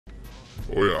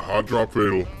Oh yeah, hot drop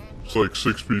fatal. It's like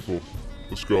 6 people.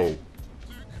 Let's go.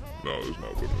 No, there's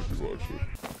not that many people actually.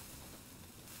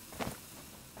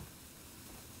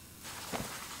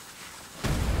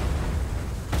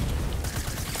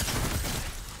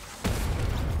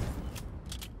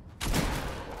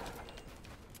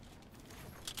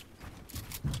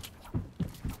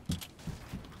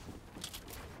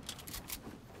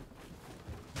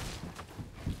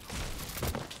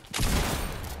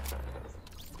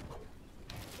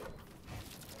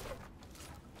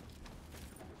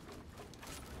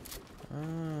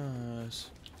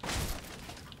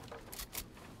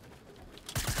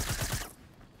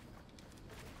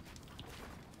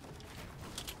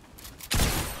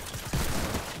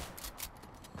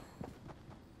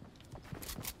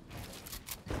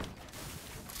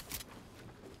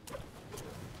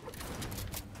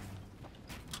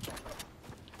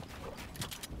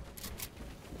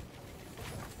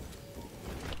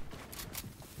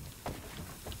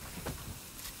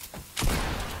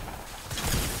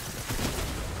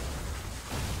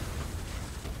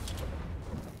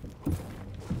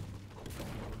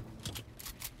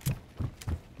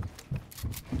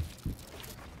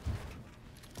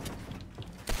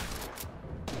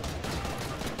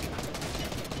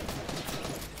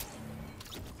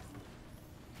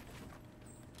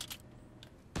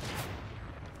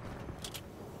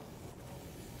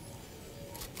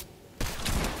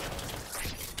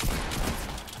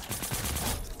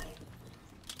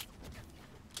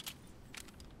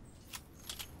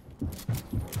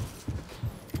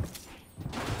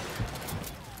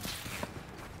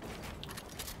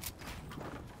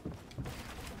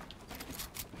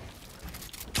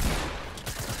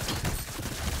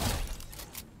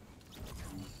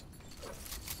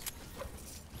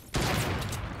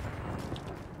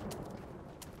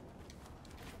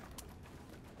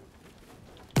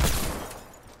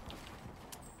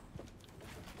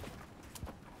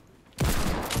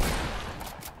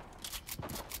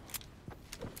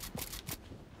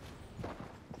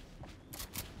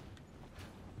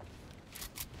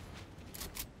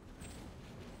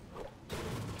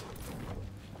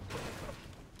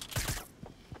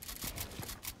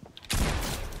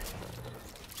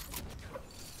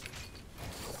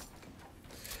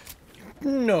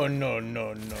 No, no,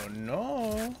 no, no,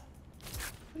 no.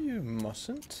 You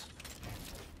mustn't.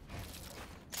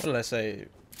 What did I say?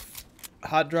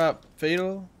 Hot drop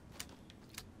fatal?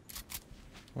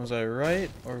 Was I right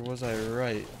or was I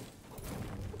right?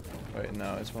 Wait,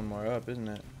 no, it's one more up, isn't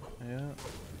it? Yeah.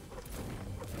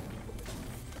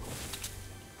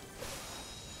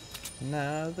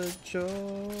 Now the joy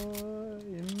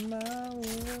in my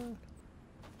world.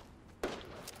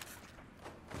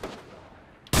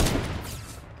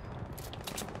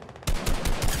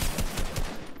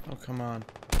 Oh, come on.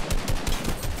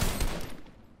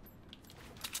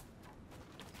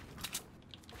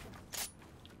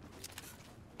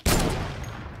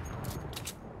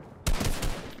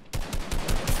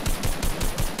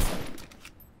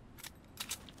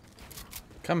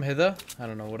 Come hither. I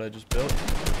don't know what I just built.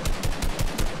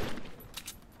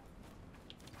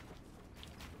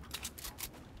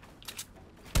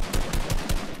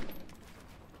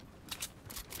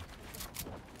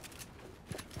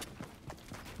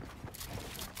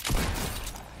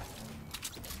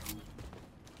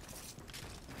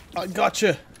 I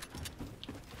gotcha.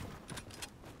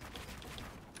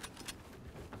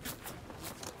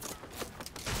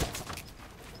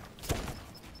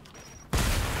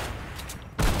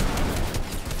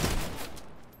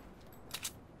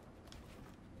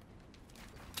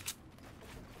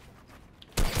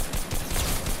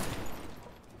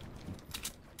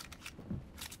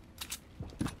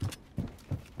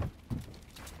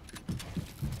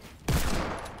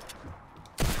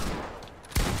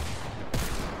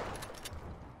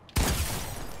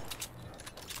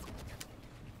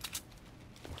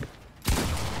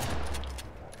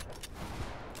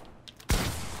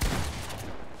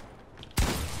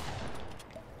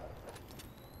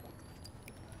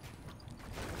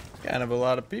 Kind of a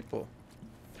lot of people.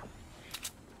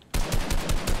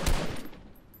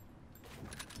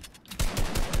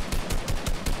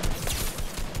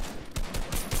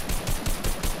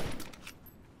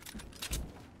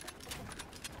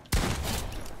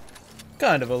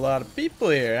 Kind of a lot of people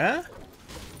here, huh?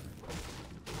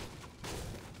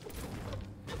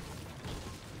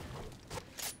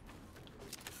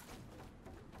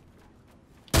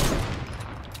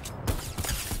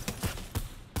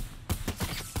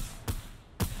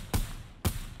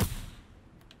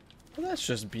 Well, that's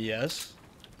just BS.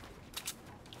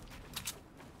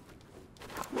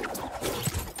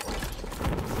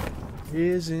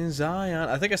 is in Zion.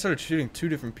 I think I started shooting 2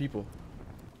 different people.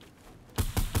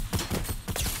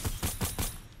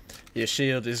 Your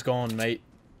shield is gone, mate.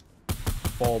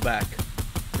 Fall back.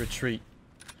 Retreat.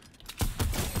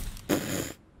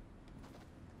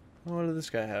 What does this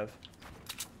guy have?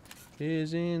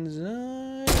 Is in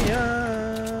Zion.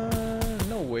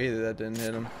 No way that didn't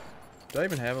hit him. Do I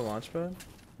even have a launch pad?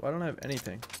 Why don't I have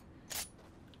anything?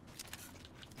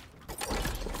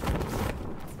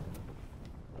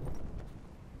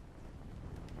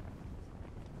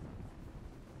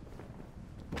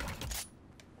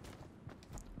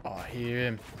 Oh, I hear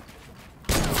him.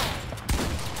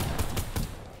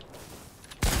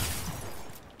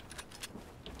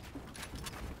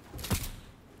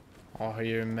 Oh, I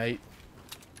hear him, mate.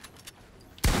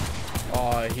 Oh,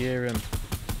 I hear him.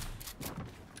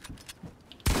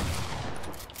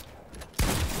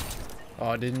 Oh,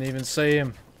 I didn't even see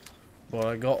him. But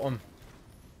I got him.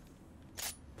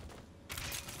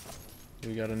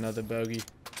 We got another bogey.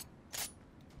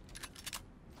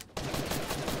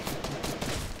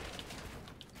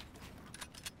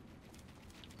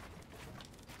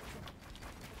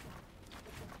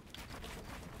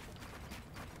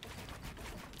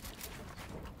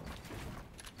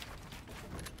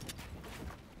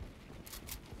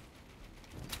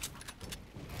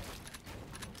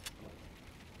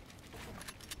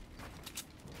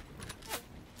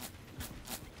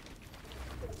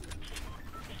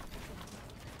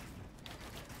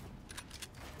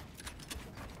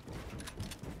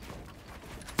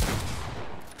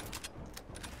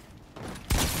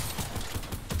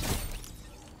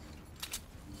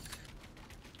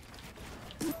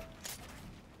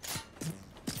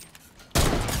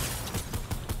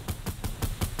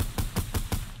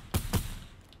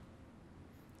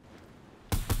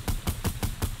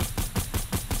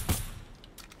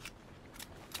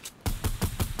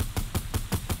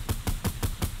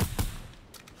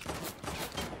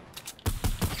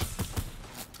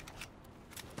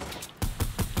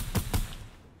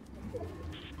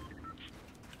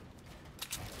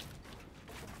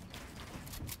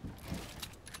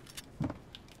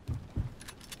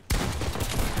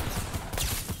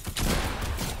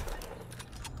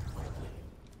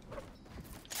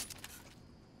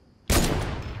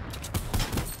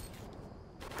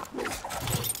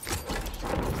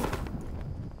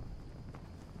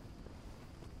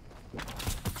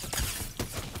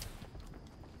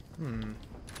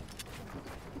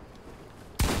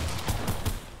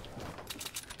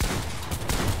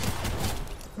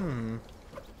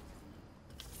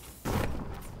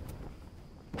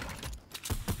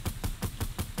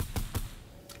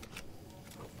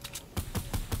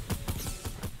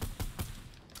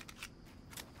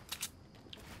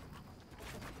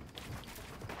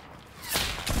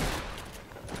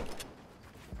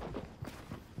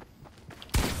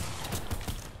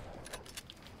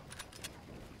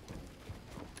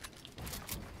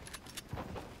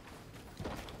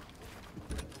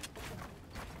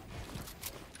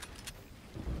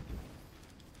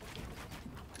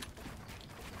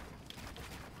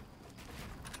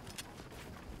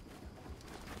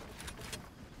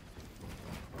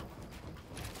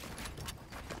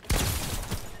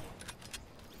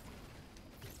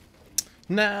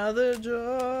 Now the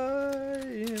joy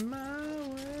in my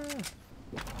will.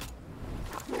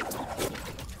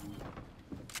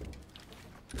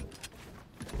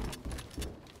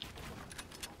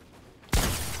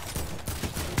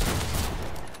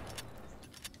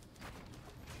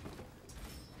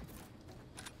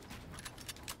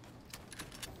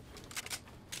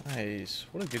 Nice.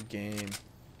 What a good game.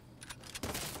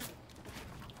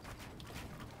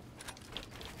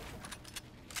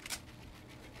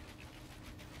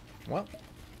 Well,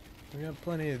 we got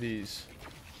plenty of these.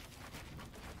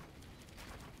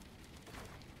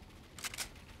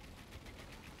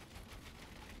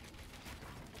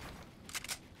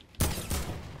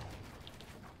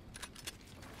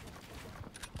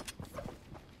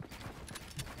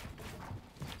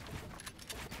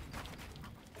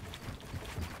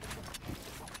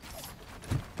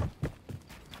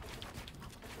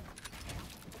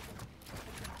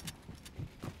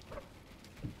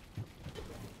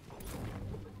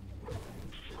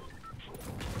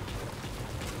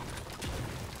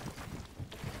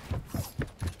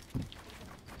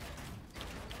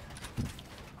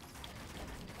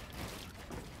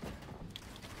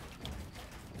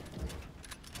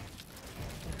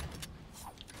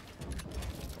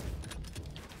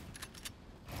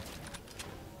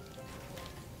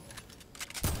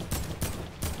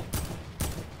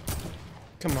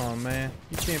 Come on, man.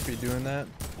 You can't be doing that.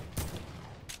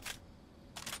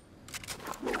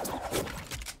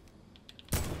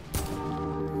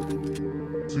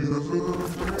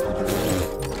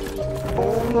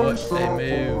 Oh,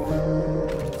 they move.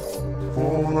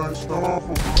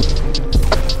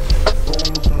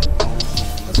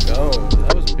 Let's go.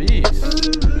 That was beast.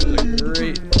 That was a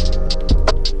great.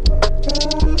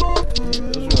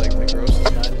 Dude, those are like the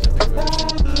grossest 90s I think I've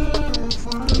ever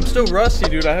seen. I'm still rusty,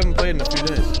 dude. I haven't played in a few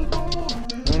days. I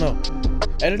don't know.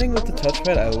 Editing with the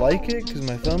touchpad, I like it because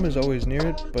my thumb is always near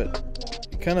it, but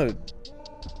it kind of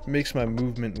makes my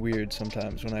movement weird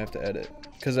sometimes when I have to edit.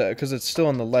 Because it's still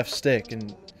on the left stick,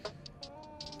 and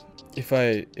if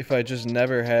I just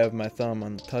never have my thumb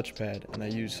on the touchpad and I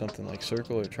use something like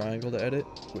circle or triangle to edit,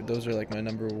 those are like my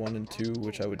number 1 and 2,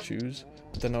 which I would choose.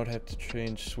 But then I would have to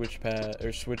change switch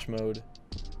mode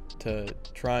to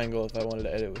triangle if I wanted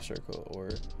to edit with circle,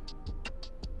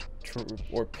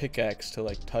 or pickaxe to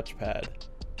like touchpad,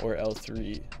 or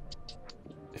L3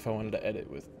 if I wanted to edit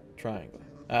with triangle.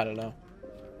 I don't know.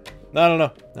 I don't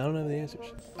know. I don't have the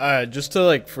answers. Alright, just to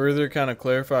like further kind of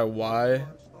clarify why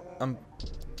I'm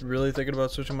really thinking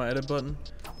about switching my edit button,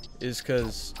 is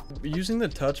because using the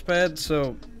touchpad,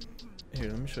 so here,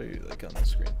 let me show you like on the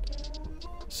screen.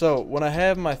 So when I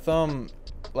have my thumb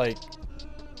I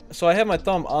have my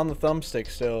thumb on the thumbstick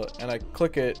still, and I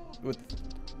click it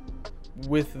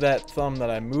with that thumb that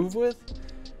I move with,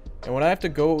 and when I have to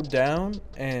go down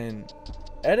and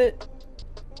edit,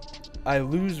 I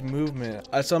lose movement.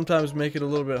 I sometimes make it a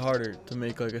little bit harder to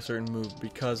make like a certain move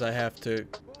because I have to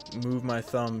move my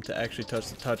thumb to actually touch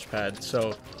the touchpad.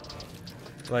 So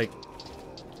like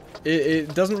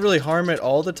it doesn't really harm it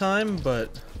all the time, but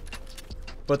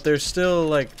there's still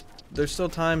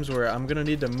times where I'm gonna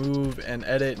need to move and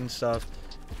edit and stuff,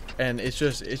 and it's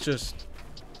just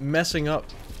messing up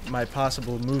my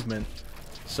possible movement.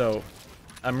 So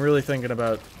I'm really thinking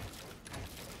about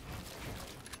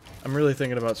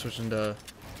switching to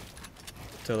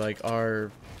like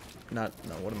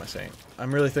what am I saying?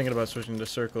 I'm really thinking about switching to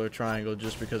circle or triangle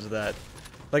just because of that.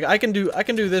 Like I can do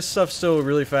this stuff still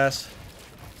really fast,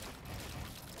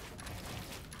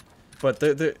 but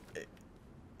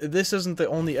this isn't the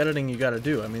only editing you gotta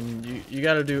do. I mean, you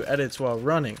gotta do edits while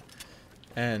running,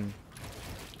 and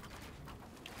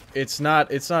it's not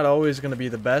always gonna be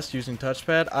the best using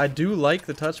touchpad. I do like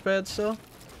the touchpad still,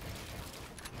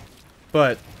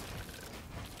 but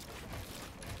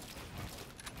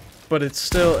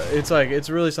it's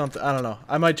really something. I don't know.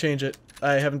 I might change it.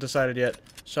 I haven't decided yet.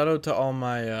 Shout out to all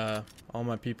my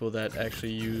people that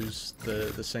actually use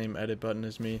the same edit button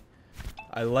as me.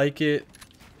 I like it,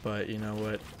 but you know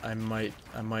what? I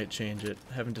might change it.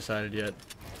 Haven't decided yet.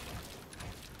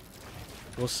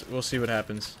 We'll see what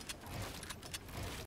happens.